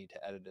I don't need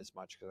to edit as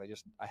much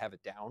because I have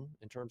it down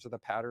in terms of the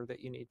pattern that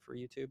you need for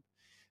YouTube.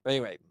 But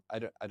anyway, I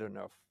don't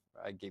know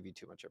if I gave you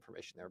too much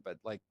information there, but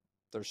like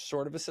there's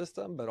sort of a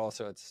system, but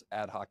also it's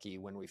ad hoc-y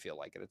when we feel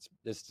like it.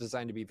 It's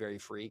designed to be very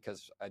free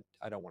because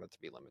I don't want it to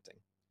be limiting.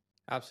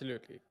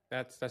 Absolutely.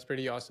 That's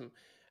pretty awesome.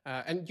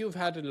 And you've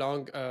had a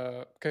long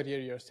career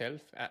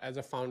yourself as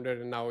a founder,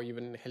 and now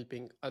even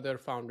helping other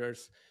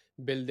founders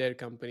build their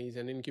companies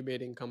and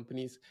incubating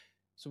companies.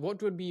 So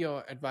what would be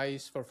your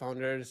advice for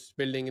founders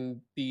building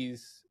in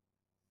these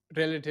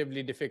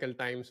relatively difficult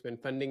times when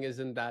funding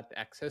isn't that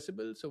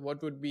accessible? So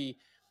what would be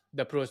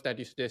the approach that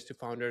you suggest to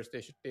founders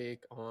they should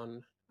take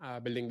on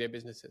building their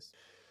businesses?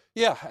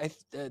 Yeah,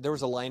 there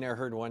was a line I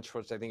heard once,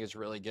 which I think is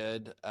really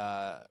good,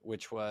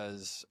 which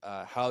was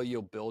how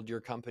you'll build your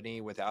company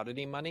without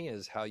any money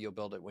is how you'll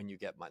build it when you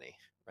get money,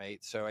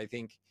 right? So I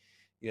think,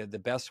 the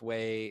best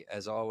way,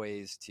 as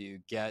always, to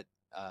get,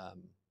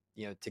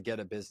 to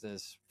get a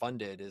business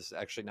funded is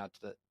actually not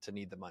to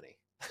need the money,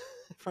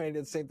 right?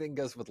 And the same thing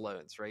goes with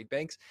loans, right?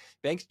 Banks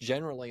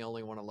generally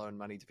only want to loan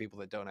money to people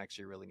that don't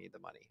actually really need the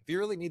money. If you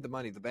really need the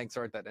money, the banks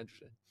aren't that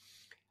interested.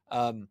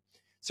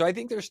 So I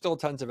think there's still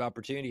tons of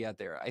opportunity out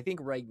there. I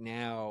think right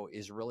now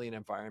is really an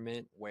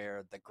environment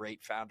where the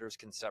great founders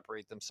can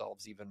separate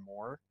themselves even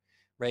more,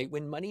 right?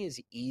 When money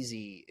is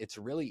easy, it's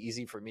really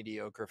easy for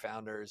mediocre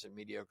founders and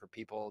mediocre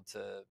people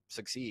to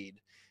succeed.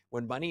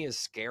 When money is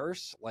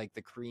scarce, like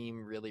the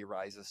cream really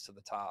rises to the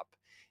top.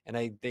 And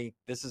I think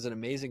this is an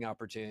amazing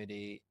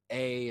opportunity,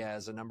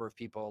 as a number of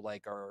people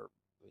like are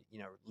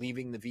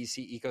leaving the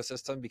VC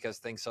ecosystem because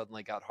things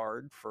suddenly got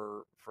hard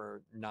for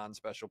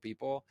non-special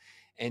people,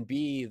 and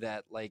B,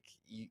 that like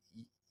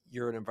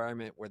you're in an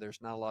environment where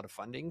there's not a lot of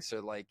funding,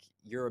 so like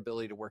your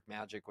ability to work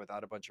magic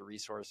without a bunch of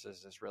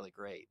resources is really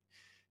great.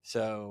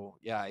 So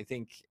yeah, I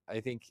think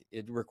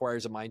it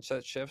requires a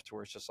mindset shift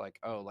where it's just like,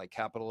 oh, like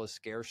capital is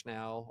scarce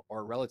now,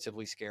 or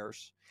relatively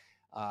scarce.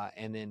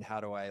 And then how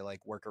do I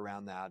like work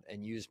around that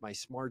and use my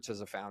smarts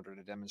as a founder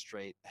to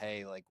demonstrate,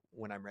 hey, like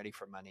when I'm ready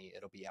for money,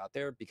 it'll be out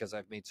there because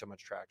I've made so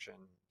much traction,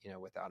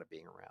 without it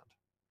being around.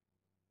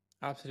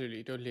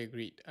 Absolutely, totally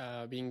agreed.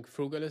 Being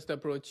frugal is the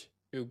approach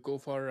to go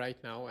for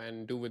right now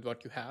and do with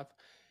what you have.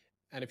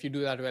 And if you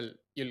do that well,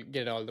 you'll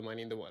get all the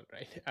money in the world,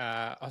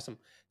 right? Awesome.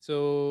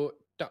 So,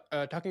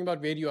 talking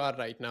about where you are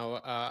right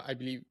now, I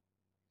believe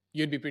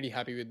you'd be pretty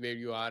happy with where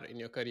you are in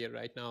your career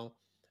right now,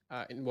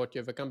 in what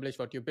you've accomplished,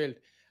 what you built.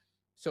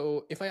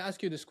 So, if I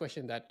ask you this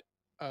question, that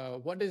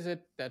what is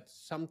it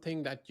that's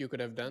something that you could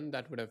have done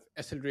that would have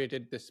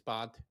accelerated this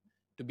path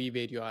to be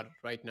where you are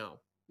right now?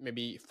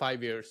 Maybe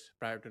 5 years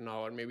prior to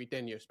now, or maybe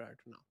 10 years prior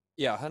to now.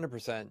 Yeah,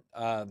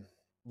 100%.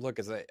 Look,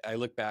 as I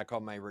look back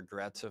on my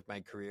regrets of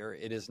my career,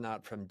 it is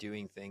not from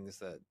doing things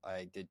that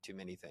I did too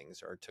many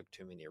things or took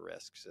too many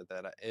risks.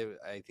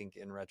 I think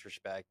in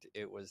retrospect,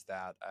 it was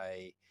that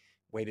I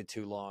waited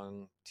too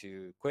long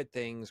to quit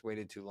things,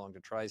 waited too long to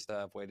try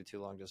stuff, waited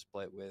too long to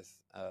split with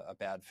a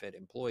bad fit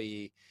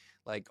employee.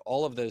 Like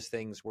all of those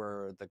things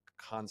were the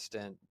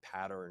constant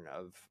pattern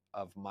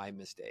of my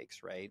mistakes,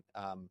 right?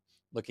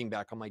 Looking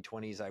back on my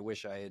 20s, I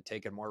wish I had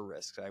taken more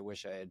risks. I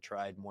wish I had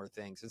tried more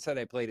things. Instead,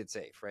 I played it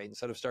safe, right?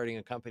 Instead of starting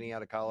a company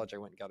out of college, I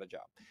went and got a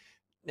job.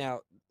 Now,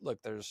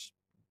 look, there's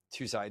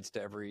two sides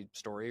to every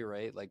story,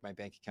 right? Like my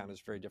bank account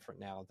is very different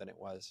now than it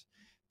was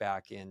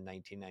back in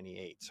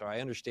 1998. So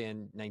I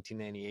understand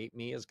 1998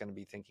 me is going to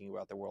be thinking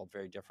about the world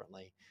very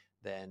differently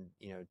than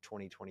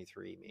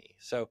 2023 me.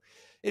 So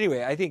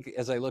anyway, I think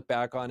as I look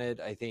back on it,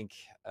 I think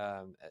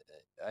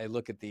I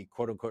look at the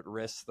quote unquote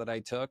risks that I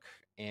took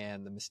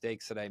and the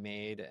mistakes that I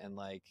made, and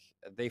like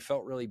they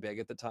felt really big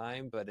at the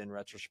time, but in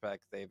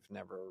retrospect, they've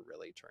never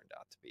really turned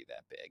out to be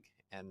that big.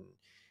 And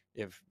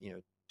if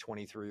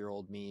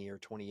 23-year-old me or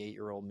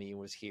 28-year-old me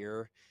was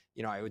here,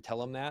 I would tell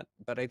them that.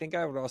 But I think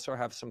I would also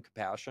have some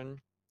compassion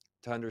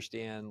to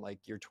understand like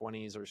your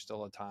 20s are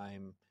still a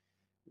time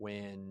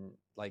when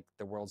like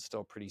the world's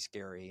still pretty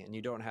scary and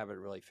you don't have it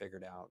really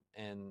figured out.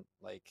 And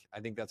like I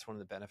think that's one of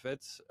the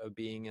benefits of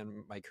being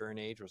in my current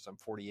age, which I'm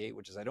 48,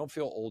 which is I don't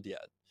feel old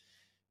yet.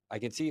 I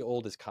can see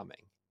old is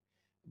coming,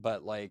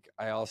 but like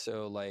I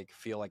also like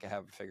feel like I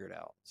have it figured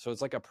out. So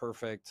it's like a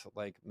perfect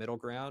like middle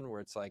ground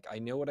where it's like I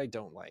know what I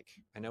don't like,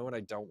 I know what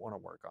I don't want to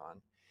work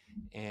on,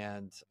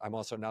 and I'm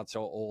also not so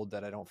old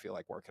that I don't feel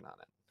like working on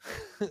it.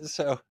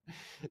 So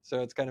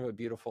it's kind of a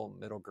beautiful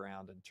middle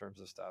ground in terms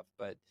of stuff.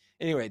 But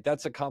anyway,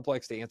 that's a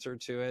complex answer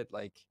to it.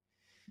 Like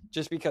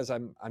just because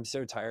I'm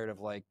so tired of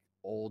like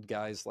old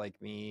guys like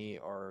me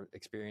or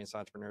experienced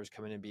entrepreneurs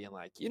coming and being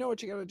like, you know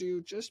what you got to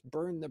do? Just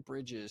burn the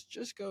bridges.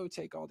 Just go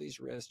take all these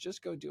risks.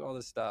 Just go do all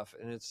this stuff.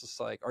 And it's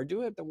just like, or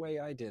do it the way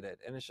I did it.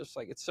 And it's just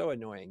like, it's so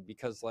annoying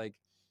because like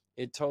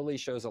it totally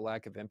shows a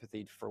lack of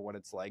empathy for what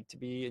it's like to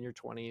be in your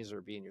 20s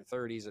or be in your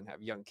 30s and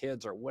have young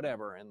kids or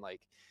whatever. And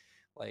like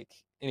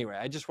anyway,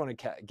 I just want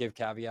to give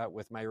caveat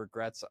with my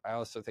regrets. I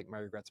also think my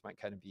regrets might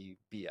kind of be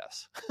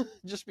BS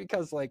just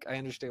because like I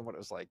understand what it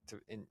was like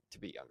to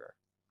be younger.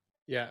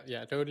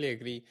 Yeah, totally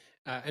agree.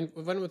 And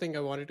one more thing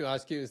I wanted to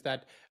ask you is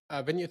that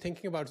when you're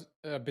thinking about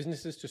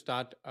businesses to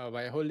start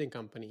by a holding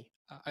company,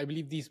 I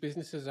believe these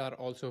businesses are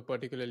also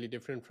particularly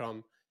different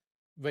from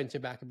venture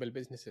backable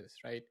businesses,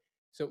 right?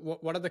 So,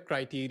 what are the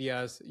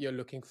criterias you're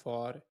looking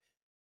for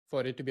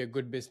it to be a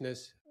good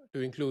business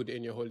to include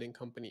in your holding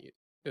company?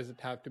 Does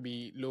it have to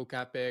be low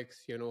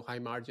capex, high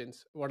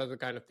margins? What are the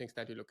kind of things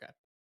that you look at?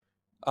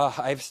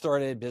 I've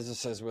started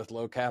businesses with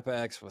low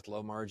capex, with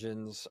low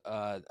margins.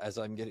 As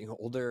I'm getting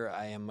older,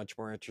 I am much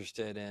more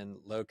interested in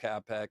low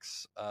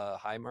capex,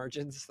 high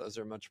margins. Those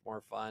are much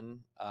more fun.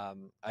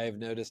 I have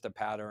noticed a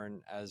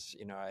pattern as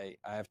I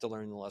have to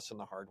learn the lesson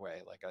the hard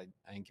way. Like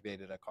I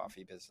incubated a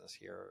coffee business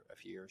here a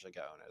few years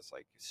ago, and it's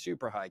like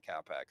super high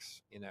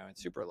capex, and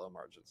super low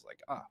margins.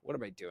 Like, what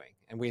am I doing?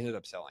 And we ended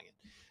up selling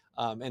it.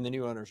 And the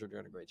new owners are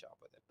doing a great job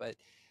with it. But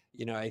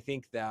I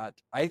think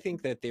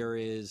that there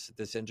is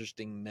this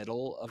interesting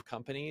middle of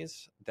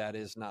companies that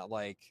is not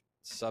like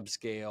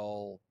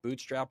subscale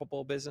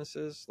bootstrappable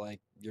businesses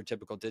like your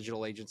typical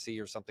digital agency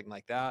or something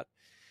like that,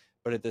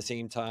 but at the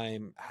same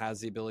time has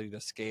the ability to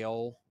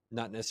scale,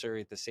 not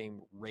necessarily at the same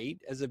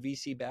rate as a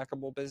VC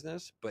backable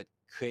business, but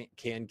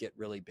can get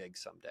really big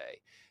someday.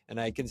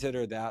 And I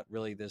consider that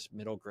really this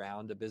middle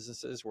ground of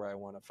businesses where I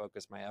want to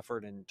focus my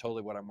effort, and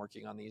totally what I'm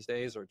working on these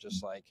days are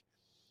just like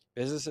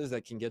businesses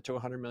that can get to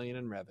 100 million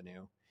in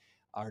revenue,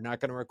 are not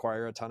going to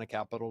require a ton of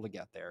capital to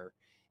get there,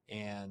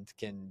 and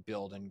can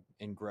build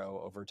and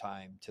grow over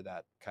time to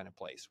that kind of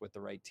place with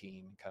the right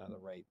team, kind of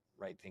the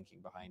right thinking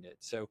behind it.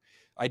 So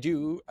I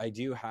do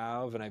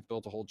have, and I've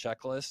built a whole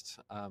checklist,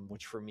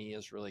 which for me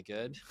is really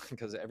good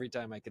because every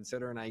time I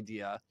consider an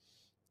idea,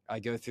 I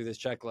go through this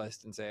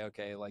checklist and say,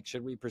 okay, like,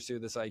 should we pursue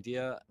this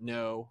idea?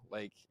 No,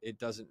 like it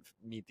doesn't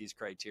meet these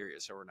criteria,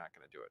 so we're not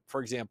going to do it.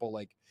 For example,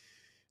 like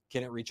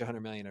can it reach 100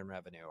 million in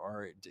revenue,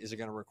 or is it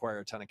going to require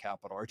a ton of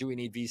capital, or do we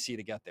need VC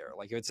to get there?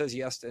 Like if it says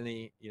yes to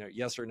any,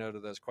 yes or no to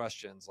those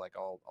questions, like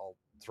I'll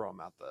throw them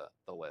out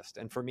the list.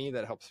 And for me,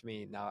 that helps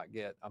me not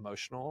get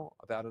emotional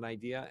about an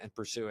idea and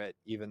pursue it,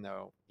 even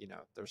though,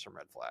 there's some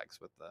red flags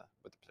with the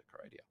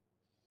particular idea.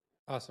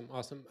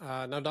 Awesome.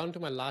 Now down to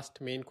my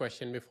last main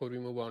question before we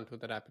move on to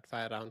the rapid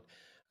fire round.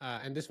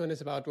 And this one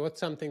is about what's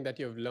something that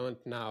you've learned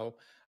now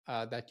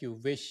that you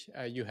wish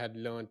you had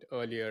learned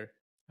earlier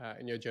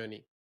in your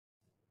journey?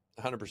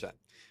 100%.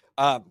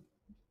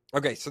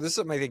 Okay, so this is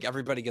something I think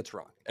everybody gets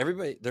wrong.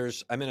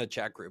 I'm in a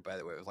chat group, by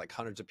the way, with like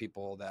hundreds of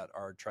people that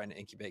are trying to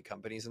incubate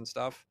companies and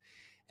stuff.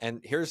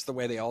 And here's the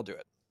way they all do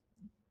it.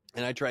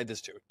 And I tried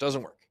this too. It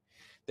doesn't work.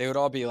 They would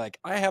all be like,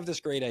 I have this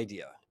great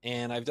idea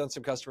and I've done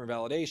some customer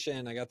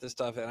validation. I got this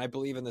stuff and I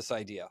believe in this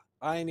idea.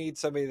 I need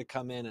somebody to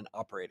come in and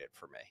operate it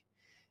for me.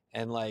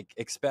 And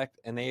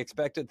they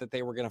expected that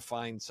they were going to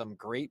find some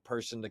great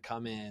person to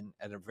come in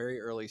at a very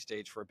early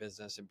stage for a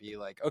business and be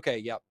like, okay,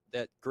 yep,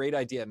 that great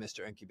idea,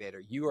 Mr.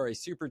 Incubator. You are a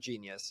super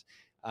genius.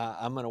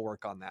 I'm going to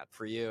work on that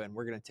for you. And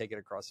we're going to take it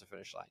across the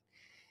finish line.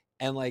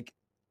 And like,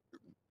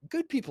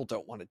 good people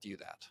don't want to do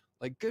that.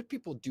 Like good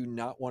people do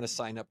not want to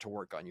sign up to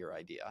work on your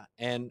idea.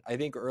 And I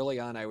think early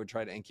on I would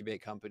try to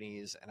incubate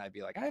companies and I'd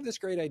be like, I have this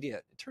great idea.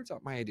 It turns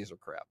out my ideas are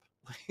crap.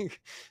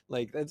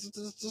 Like that's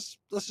just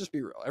let's just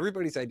be real.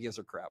 Everybody's ideas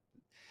are crap.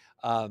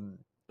 And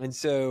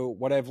so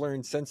what I've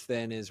learned since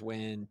then is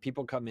when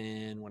people come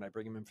in, when I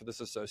bring them in for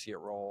this associate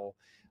role,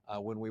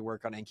 when we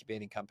work on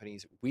incubating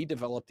companies, we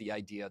develop the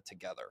idea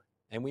together.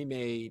 And we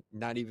may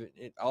not even,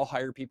 I'll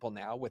hire people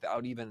now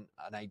without even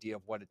an idea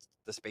of what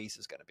the space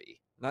is going to be.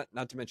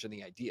 Not to mention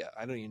the idea.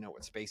 I don't even know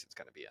what space it's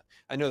going to be in.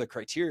 I know the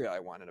criteria I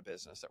want in a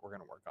business that we're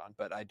going to work on,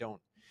 but I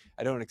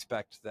don't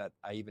expect that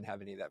I even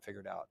have any of that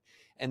figured out.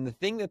 And the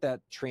thing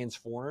that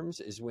transforms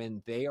is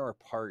when they are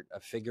part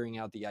of figuring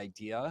out the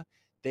idea,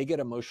 they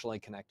get emotionally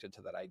connected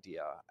to that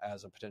idea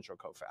as a potential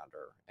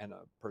co-founder and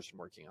a person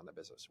working on the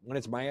business. When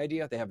it's my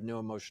idea, they have no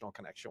emotional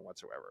connection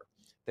whatsoever.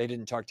 They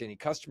didn't talk to any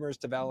customers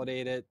to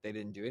validate it. They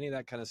didn't do any of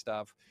that kind of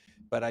stuff.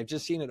 But I've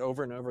just seen it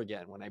over and over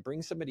again. When I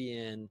bring somebody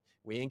in,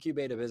 we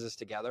incubate a business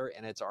together,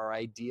 and it's our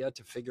idea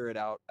to figure it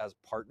out as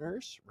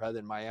partners rather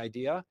than my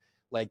idea.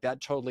 Like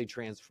that totally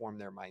transformed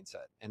their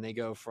mindset. And they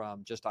go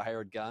from just a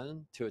hired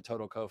gun to a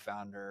total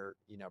co-founder,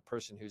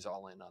 person who's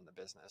all in on the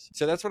business.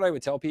 So that's what I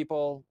would tell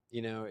people,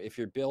 if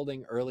you're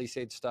building early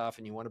stage stuff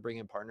and you want to bring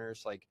in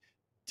partners, like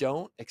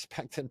don't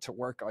expect them to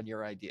work on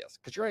your ideas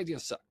because your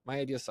ideas suck. My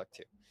ideas suck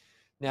too.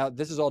 Now,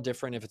 this is all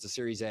different if it's a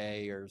Series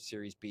A or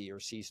Series B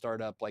or C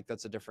startup, like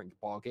that's a different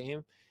ball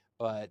game.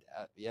 But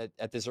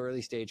at this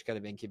early stage kind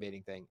of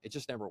incubating thing, it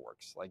just never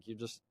works. Like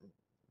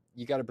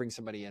you got to bring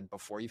somebody in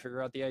before you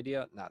figure out the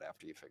idea, not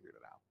after you figured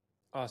it out.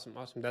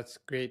 Awesome. That's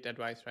great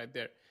advice right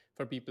there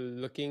for people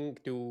looking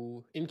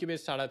to incubate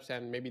startups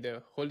and maybe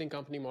the holding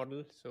company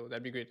model. So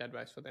that'd be great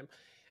advice for them.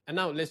 And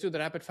now let's do the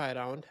rapid fire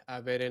round,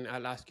 wherein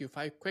I'll ask you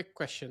 5 quick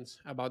questions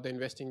about the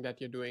investing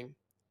that you're doing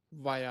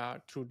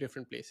through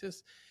different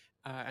places.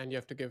 And you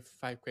have to give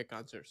 5 quick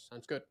answers.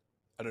 Sounds good?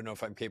 I don't know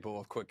if I'm capable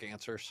of quick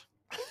answers.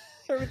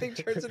 Everything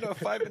turns into a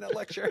 5-minute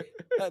lecture.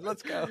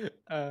 Let's go.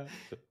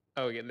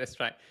 Okay, let's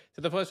try.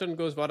 So the first one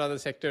goes, what are the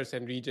sectors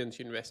and regions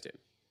you invest in?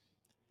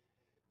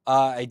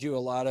 I do a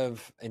lot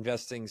of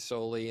investing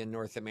solely in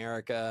North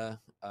America.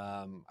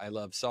 I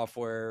love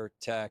software,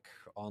 tech,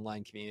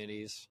 online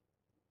communities.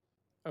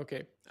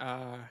 Okay,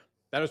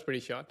 that was pretty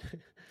short.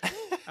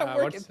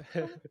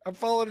 I'm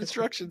following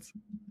instructions.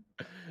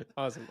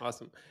 Awesome.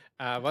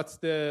 What's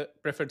the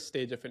preferred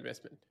stage of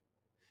investment?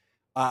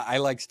 I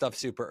like stuff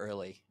super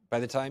early. By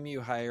the time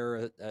you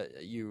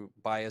you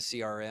buy a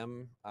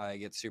CRM, I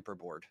get super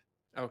bored.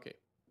 Okay,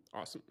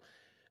 awesome.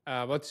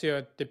 What's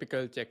your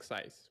typical check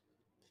size?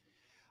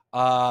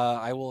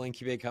 I will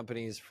incubate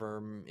companies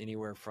from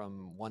anywhere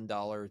from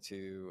 $1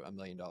 to $1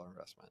 million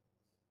investment.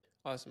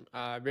 Awesome.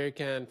 Where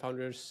can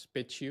founders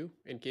pitch you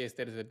in case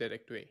there is a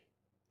direct way?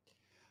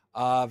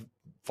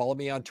 Follow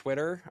me on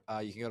Twitter.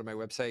 You can go to my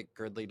website,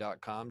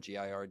 girdley.com,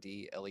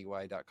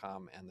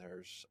 girdley.com, and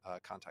there's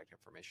contact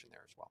information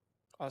there as well.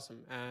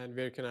 Awesome. And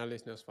where can our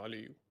listeners follow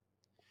you?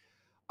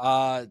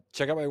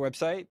 Check out my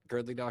website,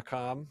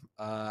 girdley.com.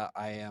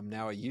 I am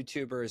now a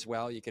YouTuber as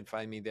well. You can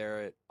find me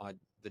there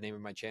the name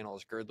of my channel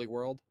is Girdley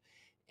World.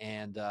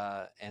 And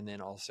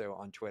then also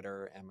on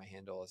Twitter, and my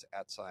handle is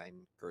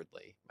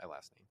 @Girdley, my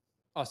last name.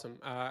 Awesome.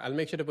 I'll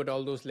make sure to put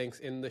all those links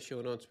in the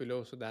show notes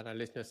below so that our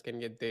listeners can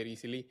get there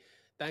easily.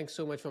 Thanks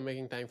so much for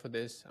making time for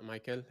this,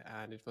 Michael.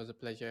 And it was a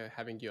pleasure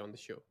having you on the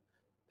show.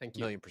 Thank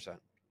you. 1,000,000%.